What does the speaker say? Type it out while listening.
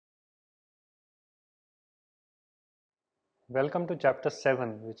Welcome to chapter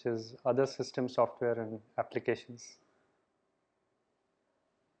 7, which is other system software and applications.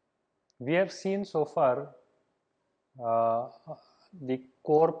 We have seen so far the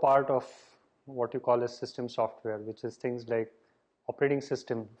core part of what you call as system software, which is things like operating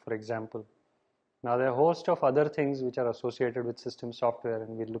system, for example. Now there are a host of other things which are associated with system software,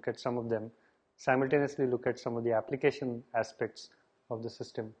 and we'll look at some of them, simultaneously look at some of the application aspects of the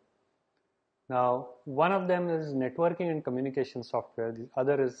system. Now, one of them is networking and communication software, the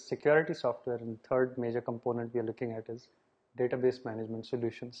other is security software, and the third major component we are looking at is database management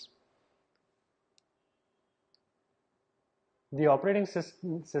solutions. The operating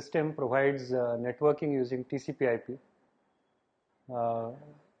system provides networking using TCP/IP.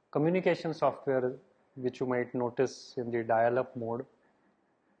 Communication software, which you might notice in the dial-up mode.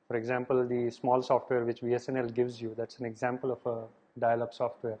 For example, the small software which BSNL gives you, that's an example of a dial-up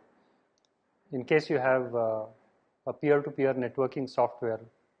software. In case you have a peer-to-peer networking software,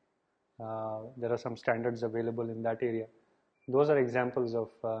 there are some standards available in that area. Those are examples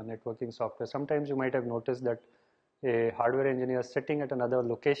of networking software. Sometimes you might have noticed that a hardware engineer sitting at another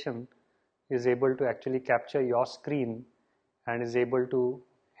location is able to actually capture your screen and is able to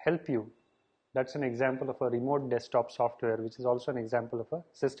help you. That's an example of a remote desktop software, which is also an example of a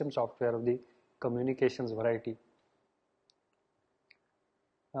system software of the communications variety.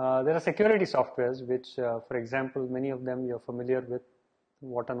 There are security softwares which, for example, many of them you're familiar with,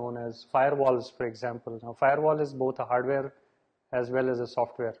 what are known as firewalls, for example. Now, firewall is both a hardware as well as a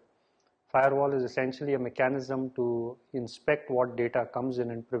software. Firewall is essentially a mechanism to inspect what data comes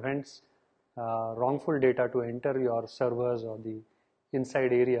in and prevents wrongful data to enter your servers or the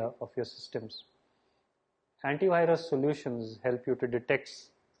inside area of your systems. Antivirus solutions help you to detect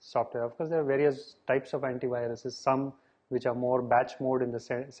software. Of course, there are various types of antiviruses, some which are more batch mode in the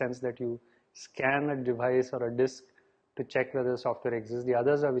sense that you scan a device or a disk to check whether the software exists. The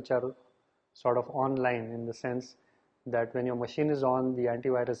others are which are sort of online in the sense that when your machine is on, the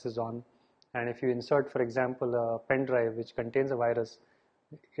antivirus is on, and if you insert, for example, a pen drive which contains a virus,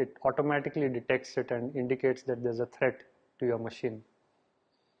 it automatically detects it and indicates that there's a threat to your machine.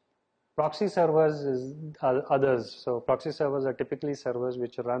 Proxy servers is others. So proxy servers are typically servers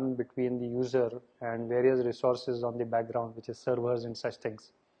which run between the user and various resources on the background, which is servers and such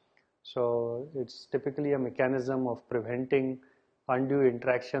things. So it's typically a mechanism of preventing undue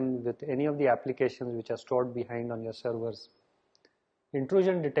interaction with any of the applications which are stored behind on your servers.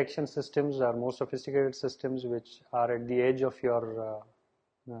 Intrusion detection systems are more sophisticated systems which are at the edge of your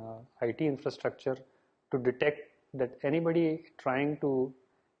IT infrastructure to detect that anybody trying to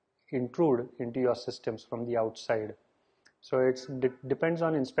intrude into your systems from the outside. So it depends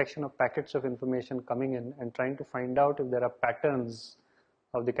on inspection of packets of information coming in and trying to find out if there are patterns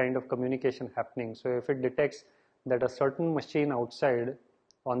of the kind of communication happening. So if it detects that a certain machine outside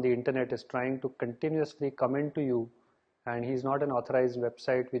on the internet is trying to continuously come into you and he's not an authorized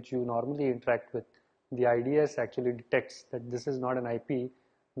website which you normally interact with, the IDS actually detects that this is not an IP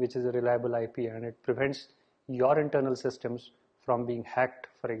which is a reliable IP, and it prevents your internal systems from being hacked,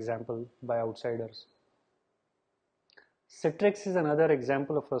 for example, by outsiders. Citrix is another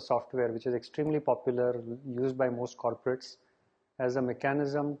example of a software which is extremely popular, used by most corporates as a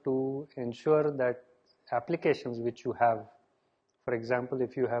mechanism to ensure that applications which you have, for example,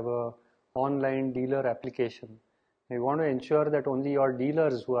 if you have an online dealer application, you want to ensure that only your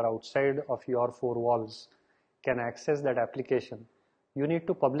dealers who are outside of your four walls can access that application. You need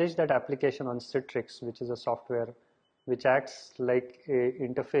to publish that application on Citrix, which is a software which acts like a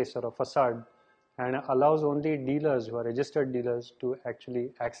interface or a facade and allows only dealers who are registered dealers to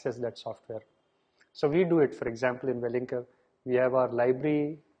actually access that software. So we do it, for example, in Welingkar, we have our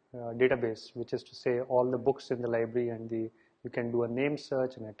library database, which is to say all the books in the library, and you can do a name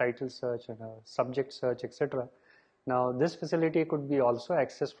search and a title search and a subject search, etc. Now this facility could be also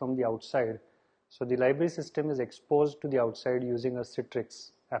accessed from the outside. So the library system is exposed to the outside using a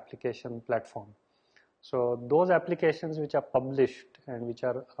Citrix application platform. So those applications which are published and which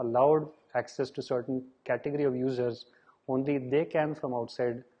are allowed access to certain category of users, only they can from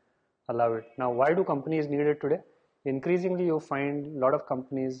outside allow it. Now, why do companies need it today? Increasingly, you find a lot of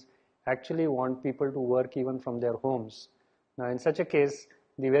companies actually want people to work even from their homes. Now, in such a case,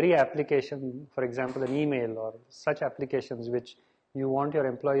 the very application, for example, an email or such applications which you want your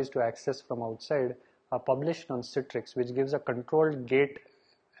employees to access from outside are published on Citrix, which gives a controlled gate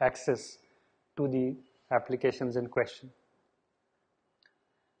access to the applications in question.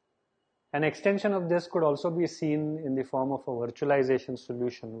 An extension of this could also be seen in the form of a virtualization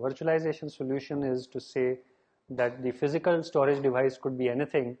solution. Virtualization solution is to say that the physical storage device could be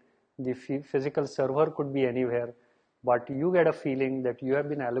anything, the physical server could be anywhere, but you get a feeling that you have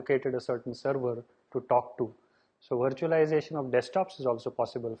been allocated a certain server to talk to. So virtualization of desktops is also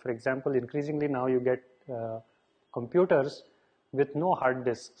possible. For example, increasingly now you get computers with no hard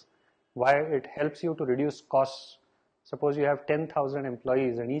disks. Why? It helps you to reduce costs. Suppose you have 10,000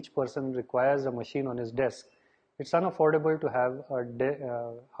 employees and each person requires a machine on his desk. It's unaffordable to have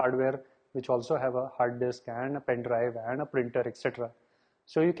a hardware which also have a hard disk and a pen drive and a printer, etc.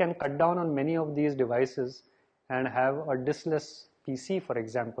 So you can cut down on many of these devices and have a diskless PC, for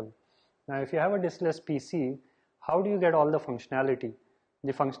example. Now, if you have a diskless PC, how do you get all the functionality?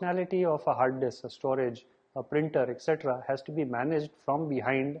 The functionality of a hard disk, a storage, a printer, etc. has to be managed from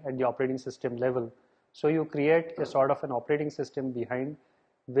behind at the operating system level. So you create a sort of an operating system behind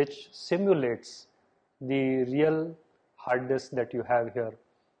which simulates the real hard disk that you have here.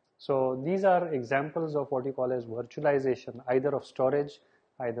 So these are examples of what you call as virtualization, either of storage,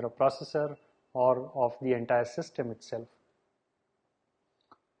 either a processor, or of the entire system itself.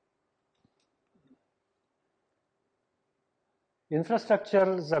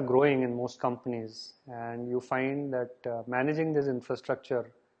 Infrastructures are growing in most companies, and you find that managing this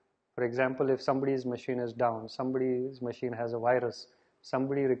infrastructure, for example, if somebody's machine is down, somebody's machine has a virus,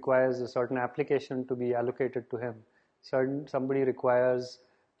 somebody requires a certain application to be allocated to him, somebody requires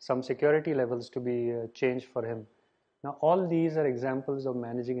some security levels to be changed for him. Now, all these are examples of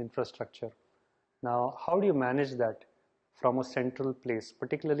managing infrastructure. Now, how do you manage that from a central place,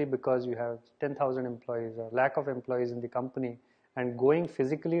 particularly because you have 10,000 employees, a lack of employees in the company, and going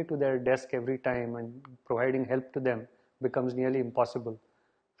physically to their desk every time and providing help to them becomes nearly impossible.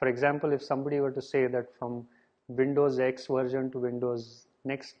 For example, if somebody were to say that from Windows X version to Windows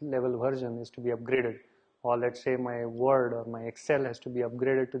next level version is to be upgraded, or let's say my Word or my Excel has to be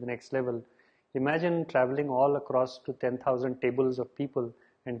upgraded to the next level, imagine traveling all across to 10,000 tables of people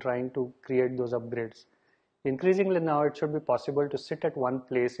and trying to create those upgrades. Increasingly now it should be possible to sit at one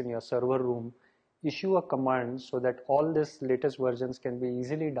place in your server room, issue a command so that all these latest versions can be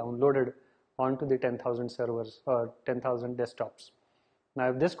easily downloaded onto the 10,000 servers or 10,000 desktops. Now,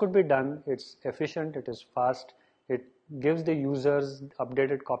 if this could be done, it's efficient, it is fast, it gives the users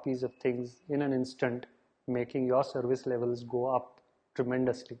updated copies of things in an instant, making your service levels go up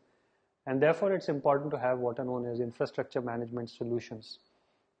tremendously. And therefore, it's important to have what are known as infrastructure management solutions.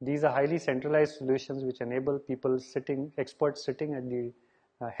 These are highly centralized solutions which enable people experts sitting at the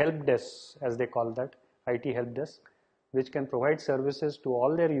help desks, as they call that, IT help desk, which can provide services to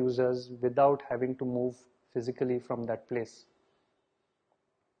all their users without having to move physically from that place.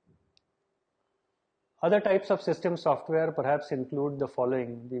 Other types of system software perhaps include the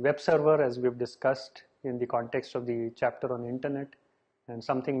following: the web server, as we've discussed in the context of the chapter on internet, and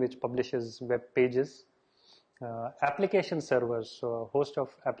something which publishes web pages. Application servers, so a host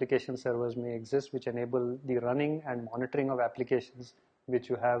of application servers may exist which enable the running and monitoring of applications which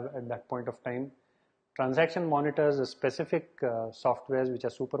you have at that point of time. Transaction monitors are specific softwares which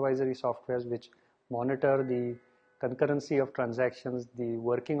are supervisory softwares which monitor the concurrency of transactions, the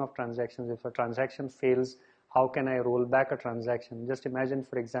working of transactions. If a transaction fails, how can I roll back a transaction? Just imagine,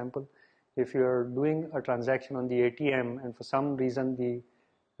 for example, if you're doing a transaction on the ATM and for some reason the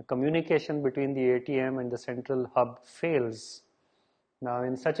communication between the ATM and the central hub fails. Now,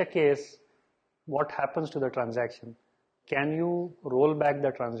 in such a case, what happens to the transaction? Can you roll back the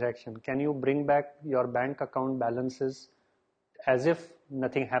transaction? Can you bring back your bank account balances as if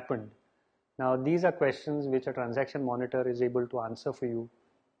nothing happened? Now, these are questions which a transaction monitor is able to answer for you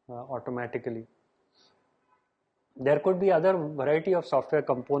automatically. There could be other variety of software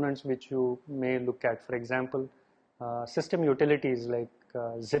components which you may look at. For example, system utilities like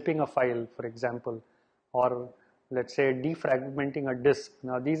zipping a file, for example, or let's say defragmenting a disk.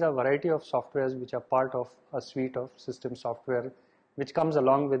 Now, these are variety of softwares which are part of a suite of system software which comes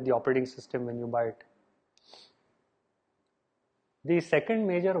along with the operating system when you buy it. The second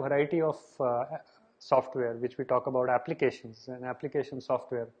major variety of software which we talk about, applications and application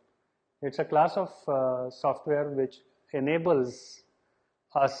software. It's a class of software which enables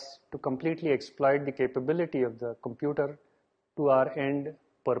us to completely exploit the capability of the computer to our end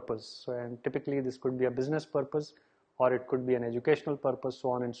purpose. So, and typically this could be a business purpose or it could be an educational purpose, so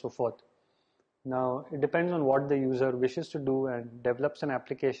on and so forth. Now, it depends on what the user wishes to do and develops an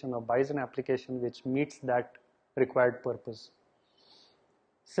application or buys an application which meets that required purpose.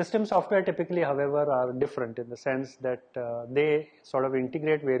 System software typically, however, are different in the sense that they sort of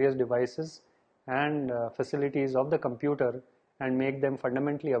integrate various devices and facilities of the computer and make them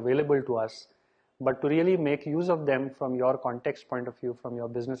fundamentally available to us. But to really make use of them from your context point of view, from your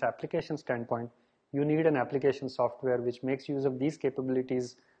business application standpoint, you need an application software which makes use of these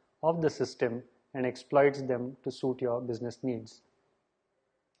capabilities of the system and exploits them to suit your business needs.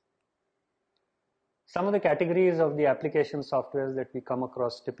 Some of the categories of the application softwares that we come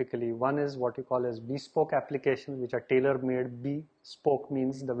across typically, one is what you call as bespoke applications, which are tailor-made. Bespoke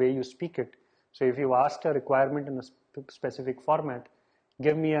means the way you speak it. So if you asked a requirement in a specific format,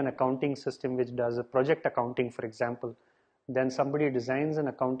 give me an accounting system which does a project accounting, for example, then somebody designs an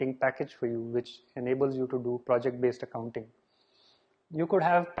accounting package for you which enables you to do project-based accounting. You could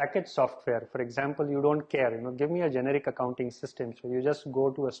have package software. For example, you don't care, give me a generic accounting system. So you just go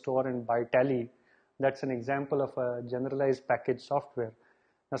to a store and buy Tally. That's an example of a generalized package software.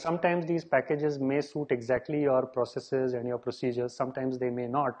 Now, sometimes these packages may suit exactly your processes and your procedures. Sometimes they may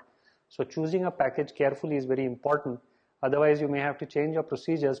not. So choosing a package carefully is very important. Otherwise, you may have to change your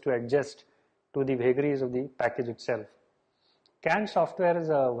procedures to adjust to the vagaries of the package itself. Canned software is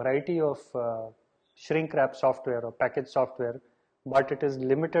a variety of shrink wrap software or package software, but it is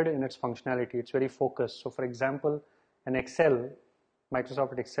limited in its functionality. It's very focused. So for example, an Excel,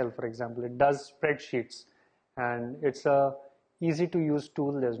 Microsoft Excel, for example, it does spreadsheets, and it's a easy to use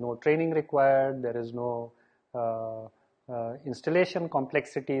tool. There's no training required. There is no installation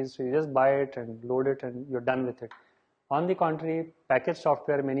complexities. So you just buy it and load it and you're done with it. On the contrary, package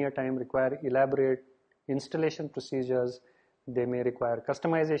software many a time require elaborate installation procedures. They may require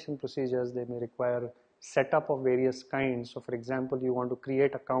customization procedures. They may require setup of various kinds. So for example, you want to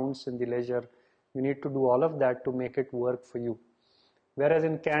create accounts in the ledger. You need to do all of that to make it work for you. Whereas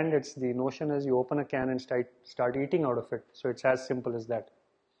in canned, it's the notion is you open a can and start eating out of it. So it's as simple as that.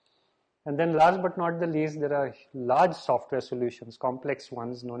 And then last but not the least, there are large software solutions, complex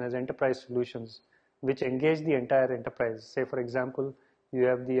ones known as enterprise solutions, which engage the entire enterprise. Say for example, you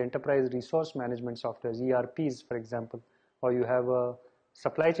have the enterprise resource management softwares, ERPs for example, or you have a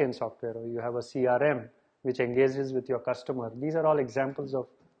supply chain software, or you have a CRM which engages with your customer. These are all examples of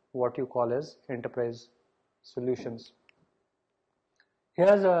what you call as enterprise solutions.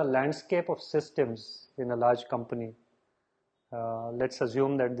 Here's a landscape of systems in a large company. Let's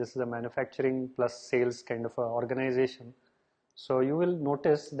assume that this is a manufacturing plus sales kind of a organization. So you will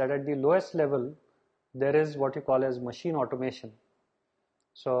notice that at the lowest level, there is what you call as machine automation.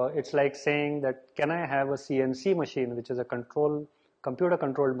 So it's like saying that, can I have a CNC machine, which is a computer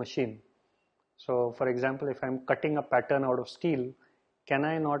controlled machine? So for example, if I'm cutting a pattern out of steel, can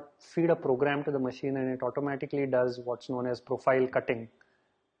I not feed a program to the machine and it automatically does what's known as profile cutting?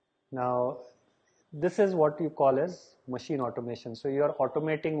 Now, this is what you call as machine automation. So you are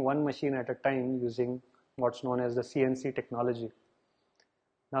automating one machine at a time using what's known as the CNC technology.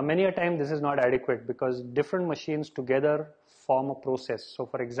 Now, many a time this is not adequate because different machines together form a process. So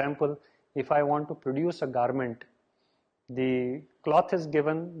for example, if I want to produce a garment, the cloth is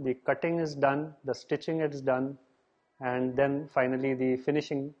given, the cutting is done, the stitching is done, and then finally the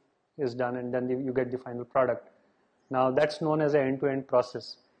finishing is done, and then you get the final product. Now that's known as an end-to-end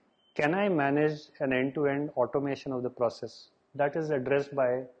process. Can I manage an end-to-end automation of the process? That is addressed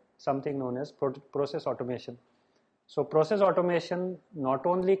by something known as process automation. So process automation not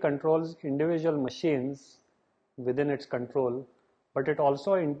only controls individual machines within its control, but it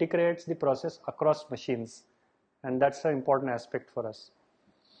also integrates the process across machines. And that's an important aspect for us.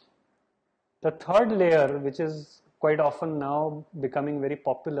 The third layer, which is quite often now becoming very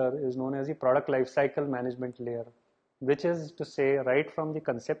popular, is known as the product lifecycle management layer, which is to say right from the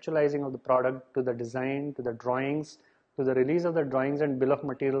conceptualizing of the product to the design, to the drawings, to the release of the drawings and bill of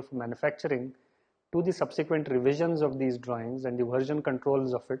material for manufacturing, to the subsequent revisions of these drawings and the version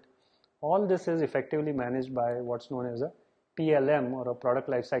controls of it. All this is effectively managed by what's known as a PLM, or a product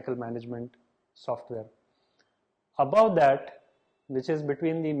lifecycle management software. Above that, which is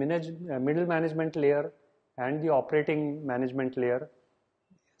between the middle management layer and the operating management layer,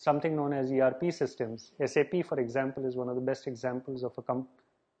 something known as ERP systems. SAP, for example, is one of the best examples of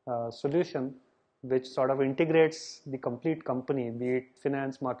a solution which sort of integrates the complete company, be it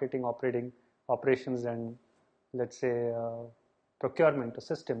finance, marketing, operations, and let's say procurement or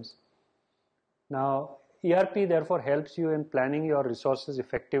systems. Now, ERP therefore helps you in planning your resources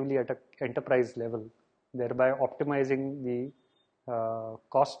effectively at an enterprise level, thereby optimizing the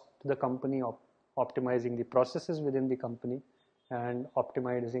cost to the company, optimizing the processes within the company, and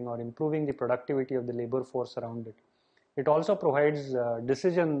optimizing or improving the productivity of the labor force around it. It also provides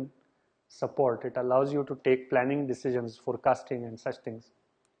decision support. It allows you to take planning decisions, forecasting, and such things.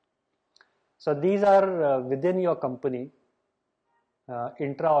 So these are within your company,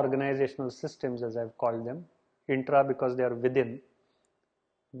 intra-organizational systems, as I've called them. Intra because they are within.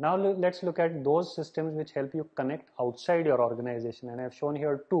 Now let's look at those systems which help you connect outside your organization, and I've shown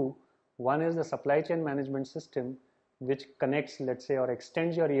here two. One is the supply chain management system, which connects, let's say, or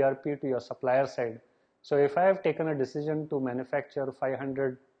extends your ERP to your supplier side. So if I have taken a decision to manufacture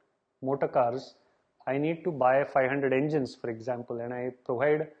 500 motor cars, I need to buy 500 engines, for example, and I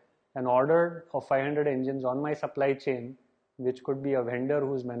provide an order of 500 engines on my supply chain, which could be a vendor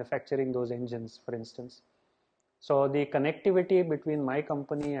who's manufacturing those engines, for instance. So the connectivity between my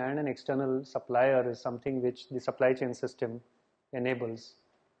company and an external supplier is something which the supply chain system enables.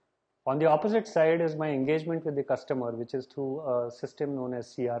 On the opposite side is my engagement with the customer, which is through a system known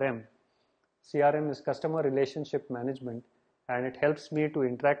as CRM. CRM is customer relationship management, and it helps me to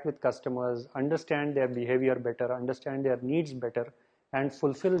interact with customers, understand their behavior better, understand their needs better, and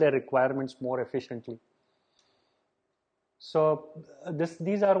fulfill their requirements more efficiently. So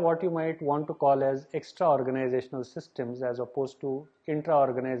these are what you might want to call as extra-organizational systems as opposed to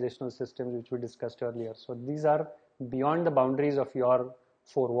intra-organizational systems, which we discussed earlier. So these are beyond the boundaries of your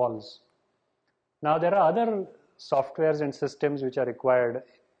four walls. Now there are other softwares and systems which are required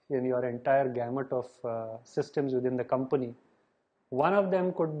in your entire gamut of systems within the company. One of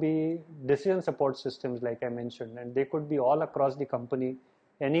them could be decision support systems, like I mentioned, and they could be all across the company,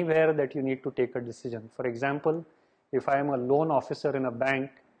 anywhere that you need to take a decision. For example, if I am a loan officer in a bank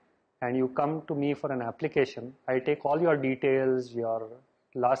and you come to me for an application, I take all your details, your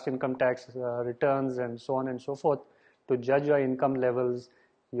last income tax returns, and so on and so forth to judge your income levels,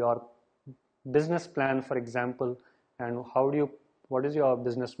 your business plan, for example, and what is your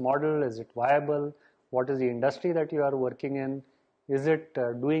business model? Is it viable? What is the industry that you are working in? Is it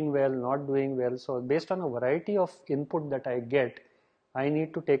doing well, not doing well? So based on a variety of input that I get, I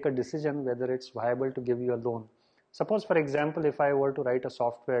need to take a decision whether it's viable to give you a loan. Suppose, for example, if I were to write a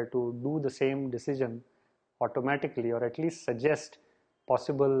software to do the same decision automatically, or at least suggest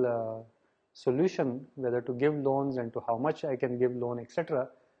possible solution, whether to give loans and to how much I can give loan, etc.,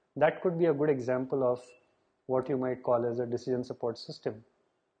 that could be a good example of what you might call as a decision support system.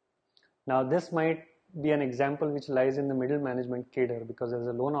 Now, this might be an example which lies in the middle management cadre, because as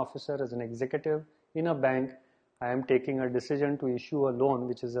a loan officer, as an executive in a bank, I am taking a decision to issue a loan,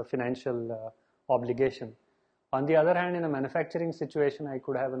 which is a financial obligation. On the other hand, in a manufacturing situation, I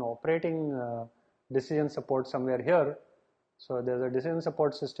could have an operating decision support somewhere here. So there's a decision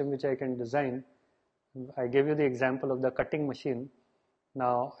support system which I can design. I gave you the example of the cutting machine.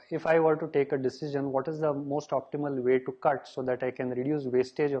 Now, if I were to take a decision, what is the most optimal way to cut so that I can reduce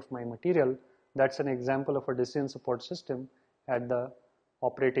wastage of my material? That's an example of a decision support system at the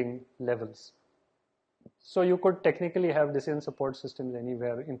operating levels. So you could technically have decision support systems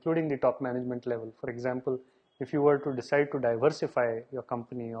anywhere, including the top management level. For example, if you were to decide to diversify your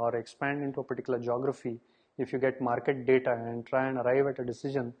company or expand into a particular geography, if you get market data and try and arrive at a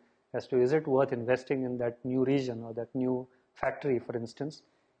decision as to is it worth investing in that new region or that new factory, for instance,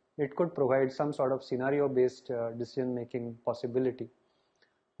 it could provide some sort of scenario-based decision-making possibility.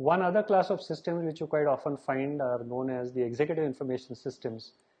 One other class of systems which you quite often find are known as the executive information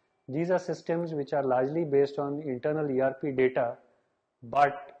systems. These are systems which are largely based on internal ERP data,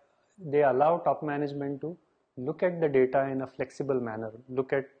 but they allow top management to look at the data in a flexible manner,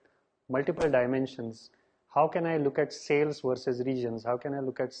 look at multiple dimensions. How can I look at sales versus regions? How can I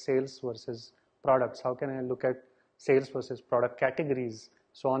look at sales versus products? How can I look at sales versus product categories,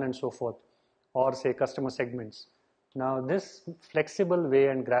 so on and so forth, or say customer segments. Now this flexible way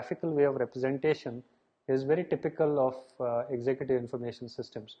and graphical way of representation is very typical of executive information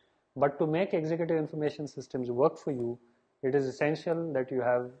systems. But to make executive information systems work for you, it is essential that you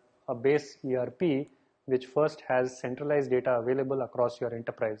have a base ERP which first has centralized data available across your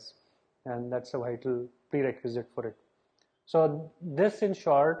enterprise, and that's a vital prerequisite for it. So this, in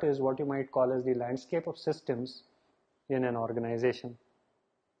short, is what you might call as the landscape of systems in an organization.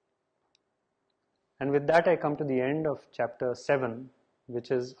 And with that, I come to the end of chapter 7,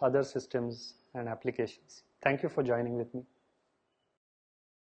 which is other systems and applications. Thank you for joining with me.